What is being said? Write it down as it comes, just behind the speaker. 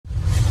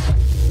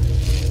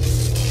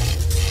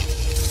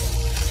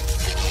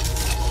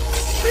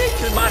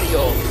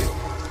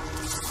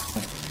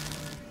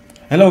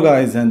Hello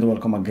guys and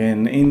welcome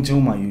again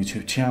into my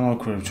YouTube channel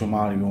Crypto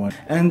Mario,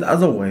 and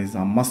as always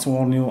I must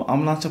warn you,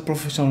 I'm not a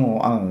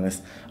professional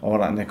analyst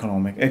or an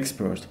economic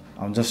expert.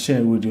 I'm just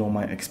sharing with you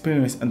my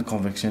experience and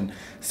conviction.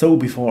 So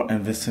before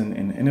investing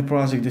in any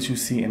project that you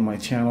see in my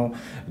channel,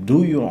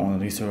 do your own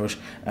research,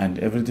 and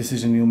every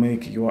decision you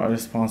make you are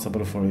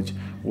responsible for it,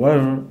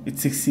 whether it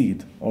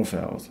succeeds or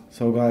fails.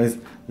 So guys,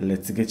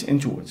 let's get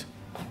into it.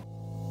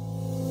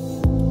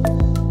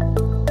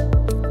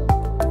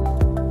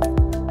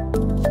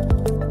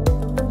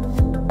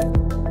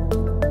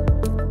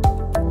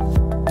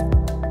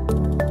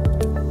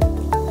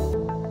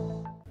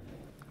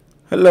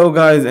 Hello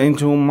guys,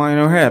 into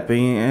Miner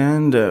Happy,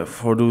 and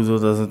for those who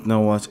doesn't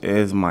know what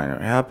is Miner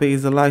Happy,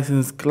 is a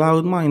licensed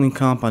cloud mining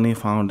company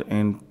founded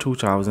in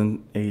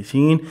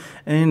 2018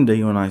 in the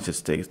United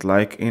States.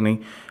 Like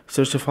any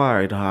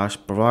certified hash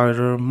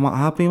provider,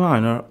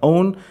 HappyMiner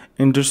own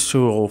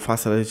industrial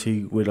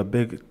facility with a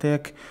big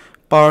tech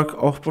park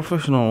of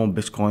professional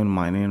Bitcoin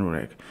mining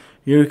rig.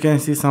 Here you can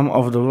see some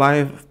of the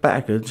live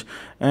package,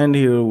 and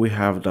here we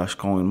have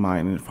Dogecoin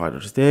mining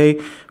Father's Day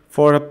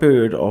for a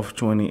period of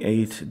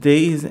 28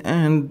 days,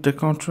 and the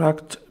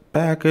contract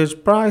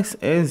package price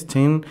is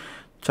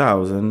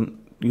 10,000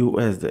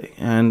 USD,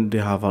 and they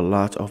have a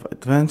lot of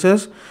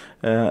advantages.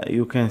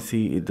 You can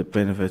see the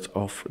benefits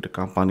of the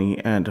company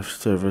and the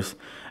service,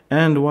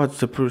 and what's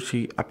the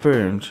pretty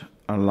apparent.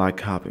 Unlike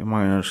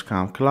HappyMiner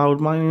scam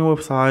cloud mining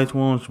website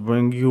won't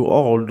bring you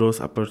all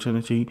those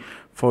opportunity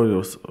for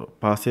your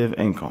passive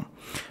income.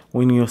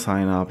 When you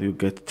sign up, you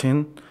get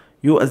 10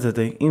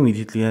 USD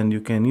immediately, and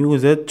you can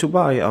use it to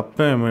buy a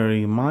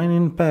primary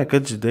mining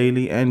package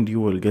daily, and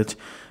you will get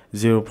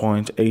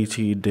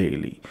 0.80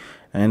 daily,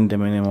 and the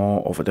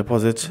minimum of a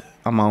deposit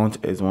amount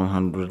is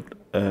 100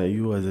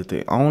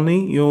 USD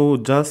only. You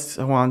just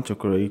want to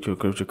create your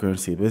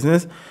cryptocurrency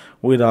business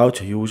without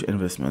huge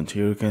investment.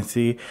 Here you can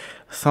see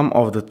some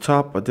of the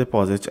top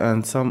deposits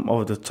and some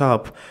of the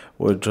top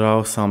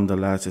withdrawals, some of the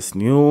latest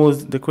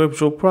news, the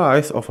crypto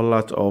price of a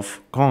lot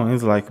of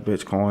coins like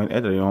Bitcoin,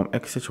 Ethereum,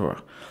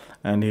 etc.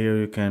 And here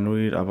you can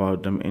read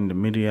about them in the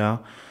media.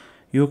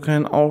 You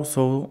can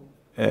also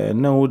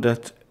know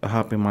that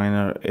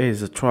HappyMiner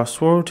is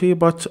trustworthy,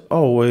 but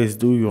always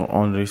do your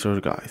own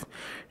research, guys.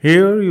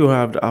 Here you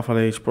have the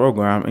affiliate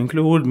program,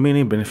 include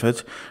many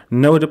benefits: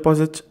 no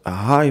deposit, a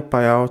high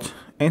payout,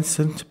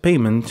 instant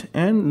payment,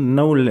 and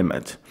no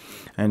limit.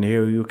 And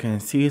here you can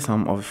see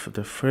some of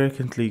the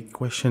frequently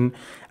question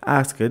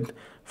asked: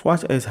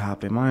 what is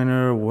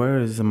HappyMiner? Where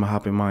is the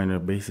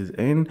HappyMiner based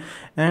in?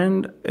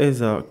 And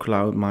is a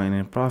cloud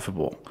mining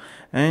profitable?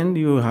 And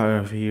you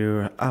have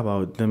here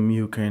about them.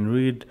 You can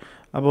read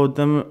about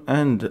them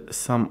and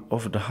some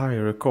of the high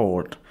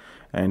record.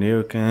 And here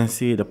you can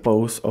see the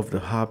post of the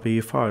Happy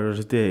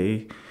Father's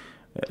Day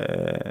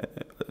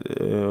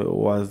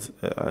was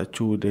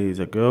 2 days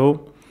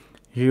ago.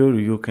 Here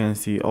you can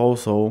see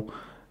also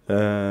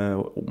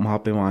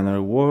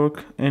HappyMiner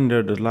work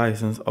under the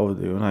license of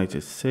the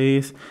United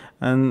States,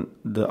 and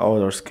the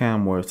other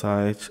scam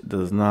website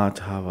does not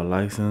have a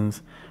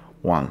license.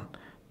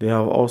 They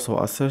have also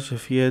a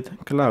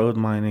certified cloud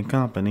mining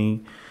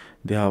company.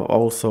 They have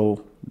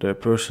also their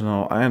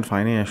personal and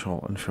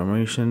financial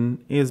information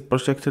is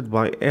protected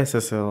by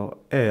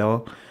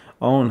SSL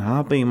on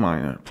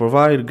HappyMiner,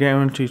 provide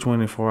guaranteed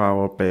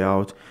 24-hour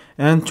payout,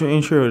 and to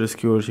ensure the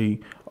security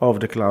of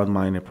the cloud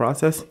mining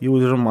process,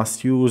 user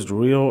must use the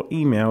real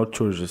email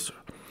to register.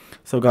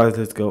 So guys,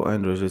 let's go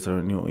and register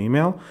a new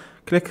email.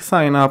 Click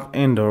sign up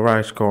in the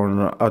right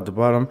corner at the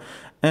bottom,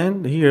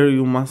 and here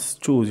you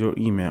must choose your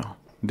email.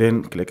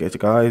 Then click it,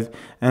 guys,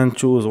 and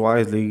choose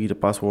wisely the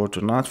password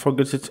to not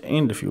forget it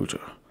in the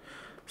future.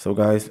 So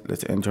guys,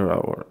 let's enter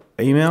our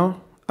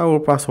email, our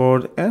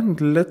password, and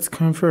let's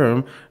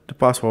confirm the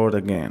password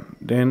again.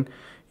 Then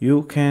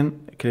you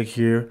can click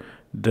here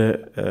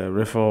the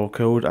referral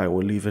code. I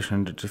will leave it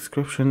in the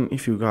description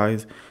if you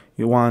guys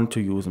want to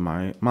use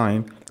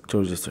mine to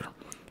register.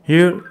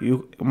 Here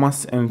you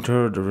must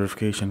enter the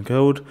verification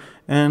code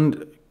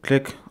and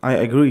click I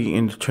agree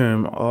in the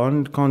term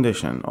and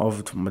condition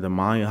of the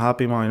my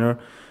HappyMiner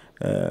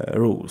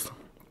rules.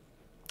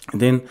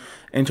 Then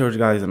enter it,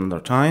 guys,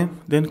 another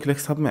time, then click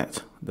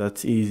submit.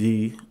 That's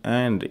easy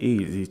and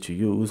easy to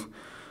use.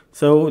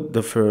 So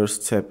the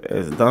first step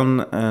is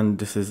done, and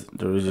this is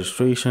the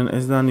registration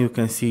is done. You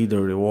can see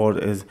the reward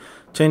is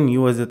 10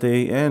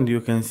 USD, and you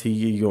can see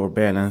your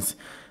balance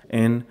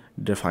in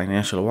the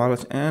financial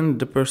wallet and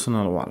the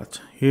personal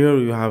wallet. Here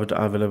you have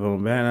the available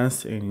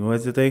balance in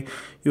USD.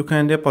 You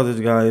can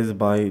deposit, guys,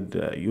 by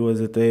the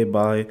USD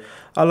by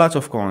a lot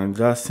of coins.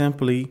 Just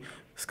simply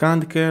scan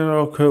the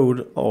QR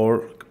code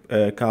or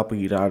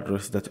copy the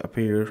address that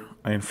appear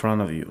in front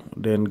of you,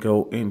 then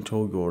go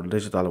into your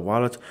digital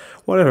wallet,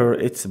 whatever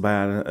it's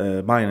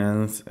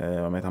Binance,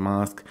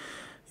 MetaMask.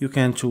 You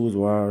can choose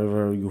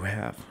wherever you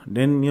have,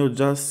 then you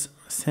just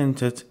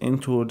send it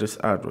into this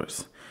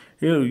address.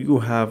 Here you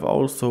have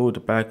also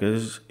the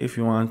package. If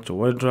you want to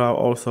withdraw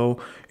also,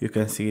 you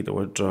can see the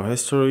withdraw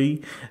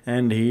history,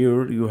 and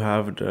here you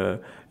have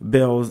the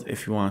bills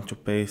if you want to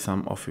pay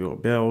some of your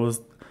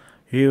bills.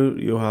 Here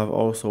you have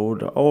also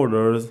the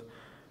orders.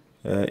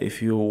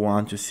 If you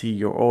want to see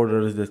your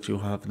orders that you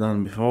have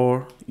done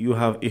before, you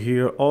have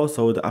here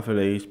also the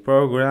affiliate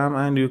program,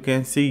 and you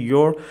can see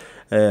your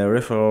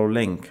referral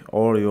link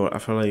or your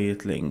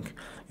affiliate link.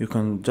 You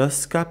can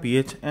just copy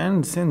it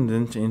and send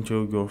it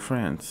into your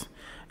friends,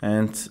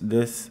 and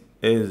this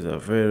is a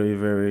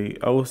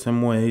very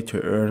awesome way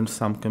to earn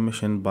some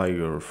commission by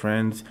your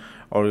friends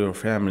or your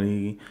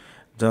family,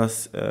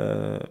 just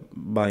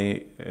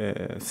by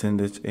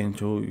send it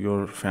into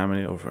your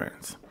family or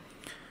friends.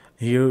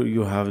 Here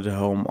you have the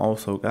home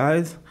also,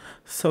 guys.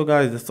 So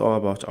guys, that's all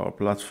about our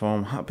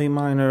platform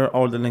HappyMiner.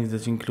 All the links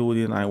that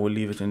included, I will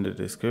leave it in the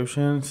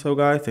description. So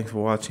guys, thanks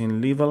for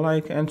watching. Leave a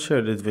like and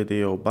share this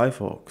video. Bye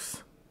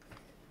folks.